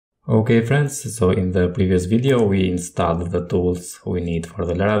Okay friends, so in the previous video we installed the tools we need for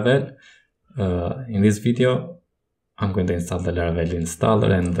the Laravel. In this video I'm going to install the Laravel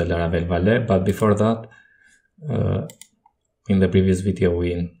installer and the Laravel valet, but before that, in the previous video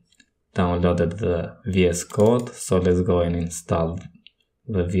we downloaded the VS Code, so let's go and install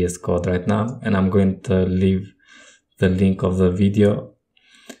the VS Code right now, and I'm going to leave the link of the video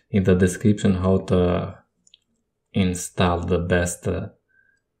in the description how to install the best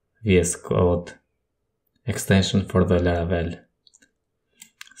VS Code extension for the Laravel.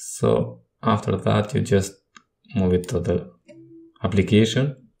 So after that you just move it to the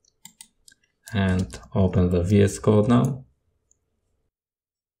application and open the VS Code now.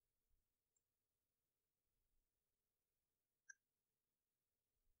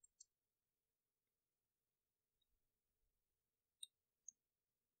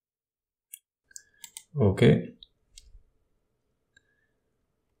 Okay.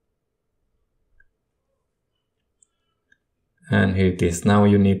 And here it is. Now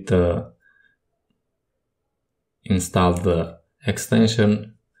you need to install the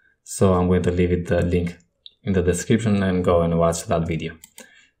extension. So I'm going to leave it the link in the description and go and watch that video.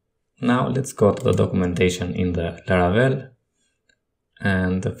 Now let's go to the documentation in the Laravel.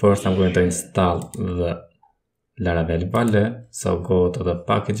 And first I'm going to install the Laravel valet. So go to the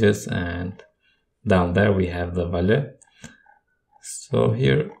packages and down there we have the valet. So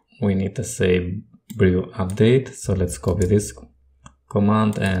here we need to say brew update. So let's copy this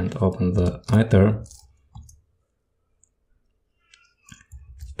command and open the iter,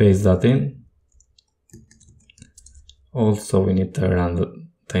 paste that in. Also we need to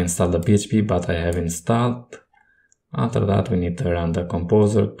install the PHP, but I have installed. After that we need to run the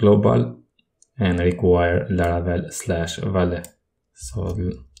composer global and require laravel/valet. So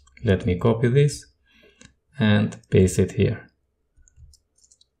let me copy this and paste it here.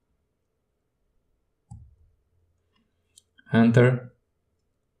 Enter.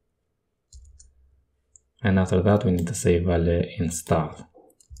 And after that we need to say valet install.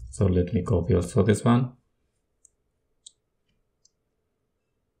 So let me copy also this one.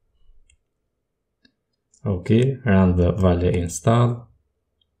 Okay, run the valet install.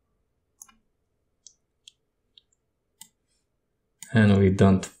 And we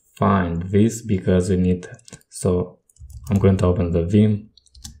don't find this because we need, so I'm going to open the Vim,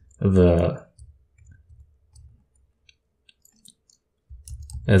 the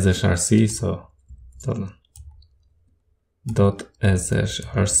shrc, so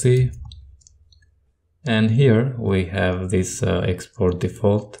 .shrc, and here we have this export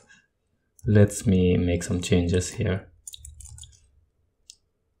default. Let me make some changes here.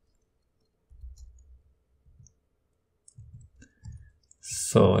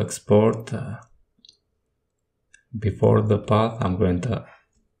 So export before the path I'm going to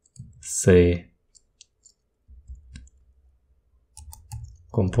say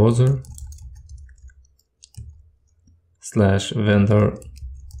composer /vendor/bin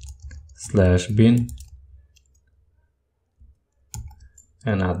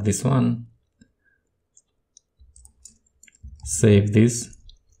and add this one. Save this,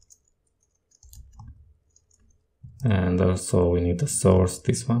 and also we need to source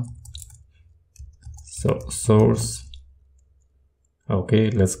this one. So source. Okay,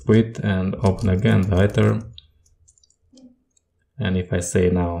 let's quit and open again the iter. And if I say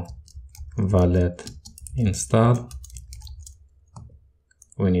now valet install,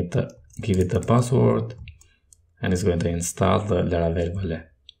 we need to give it the password and it's going to install the Laravel valet.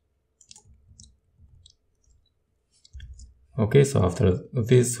 Okay, so after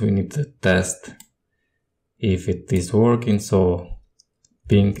this we need to test if it is working. So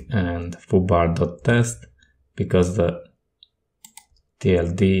ping and foobar.test, because the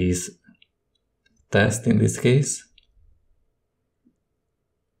TLD is test in this case.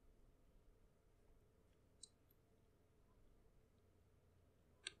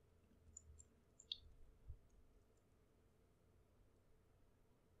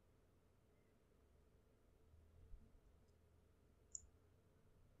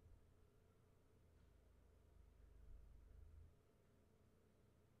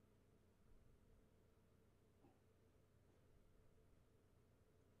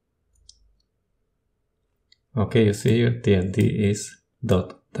 Okay, you see here TLD is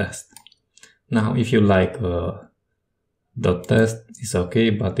 .test. Now if you like .test, it's okay,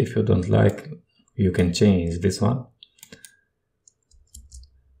 but if you don't like, you can change this one.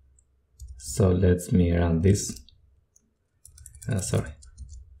 So let me run this.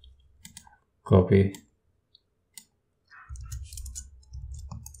 Copy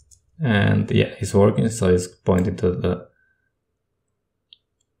and yeah, it's working, so it's pointing to the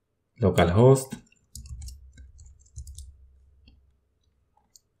localhost.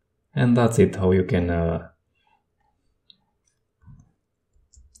 And that's it, how you can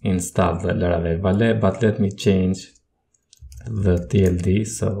install the Laravel valet. But let me change the TLD,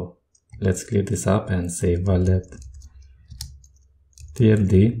 so let's clear this up and say valet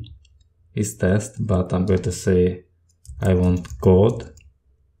TLD is test, but I'm going to say I want code,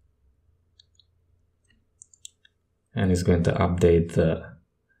 and it's going to update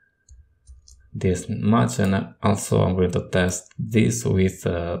this much. And also I'm going to test this with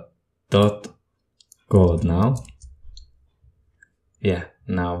 .code now. Yeah,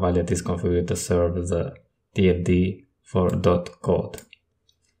 now valet is configured to serve the TLD for .code.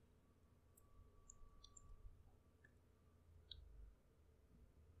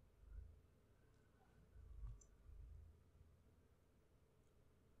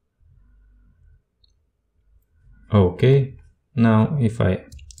 Okay, now if I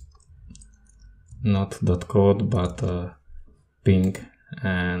not .code but ping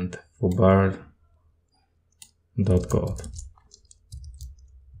and foobar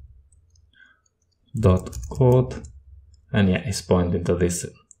 .code and yeah, it's pointing to this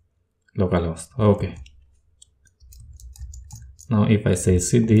localhost. Okay, now if I say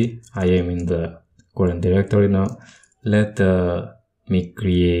cd, I am in the current directory. Now let me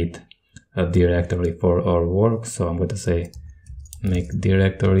create a directory for our work, so I'm going to say make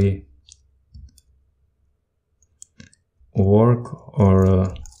directory work,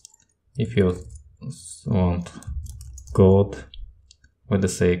 or if you want code, I'm going to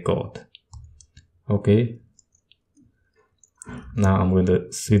say code. Okay, now I'm going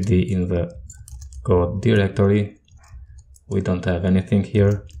to cd in the code directory. We don't have anything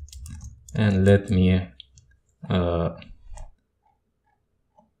here, and let me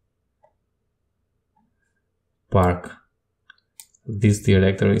park this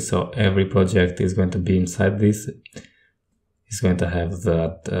directory, so every project is going to be inside this. It's going to have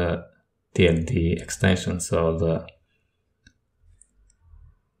that TLD extension, so the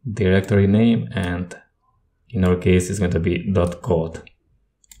directory name, and in our case it's going to be .code.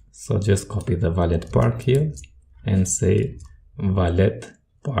 So just copy the valet park here and say valet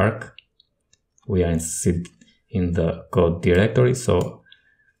park. We are in the code directory, so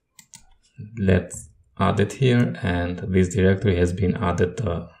let's add it here, and this directory has been added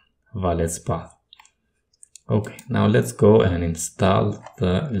to valet's path. Okay, now let's go and install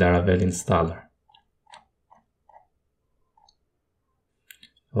the Laravel installer.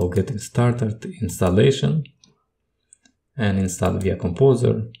 I'll get started installation and install via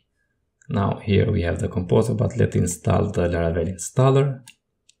composer. Now here we have the composer, but let's install the Laravel installer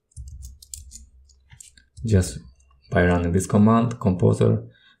just by running this command, composer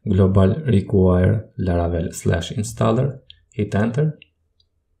global require Laravel /installer, hit enter.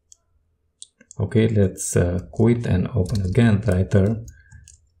 Okay, let's quit and open again the writer,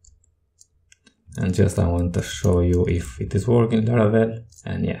 and just I want to show you if it is working Laravel,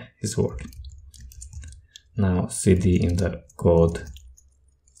 and yeah, it's working. Now cd in the code.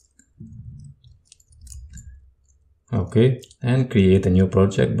 Okay, and create a new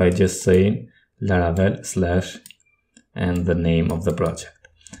project by just saying Laravel / and the name of the project.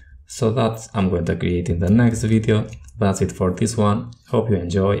 So that's I'm going to create in the next video. That's it for this one. Hope you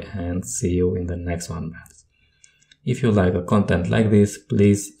enjoy, and see you in the next one. If you like a content like this,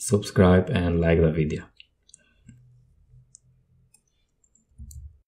 please subscribe and like the video.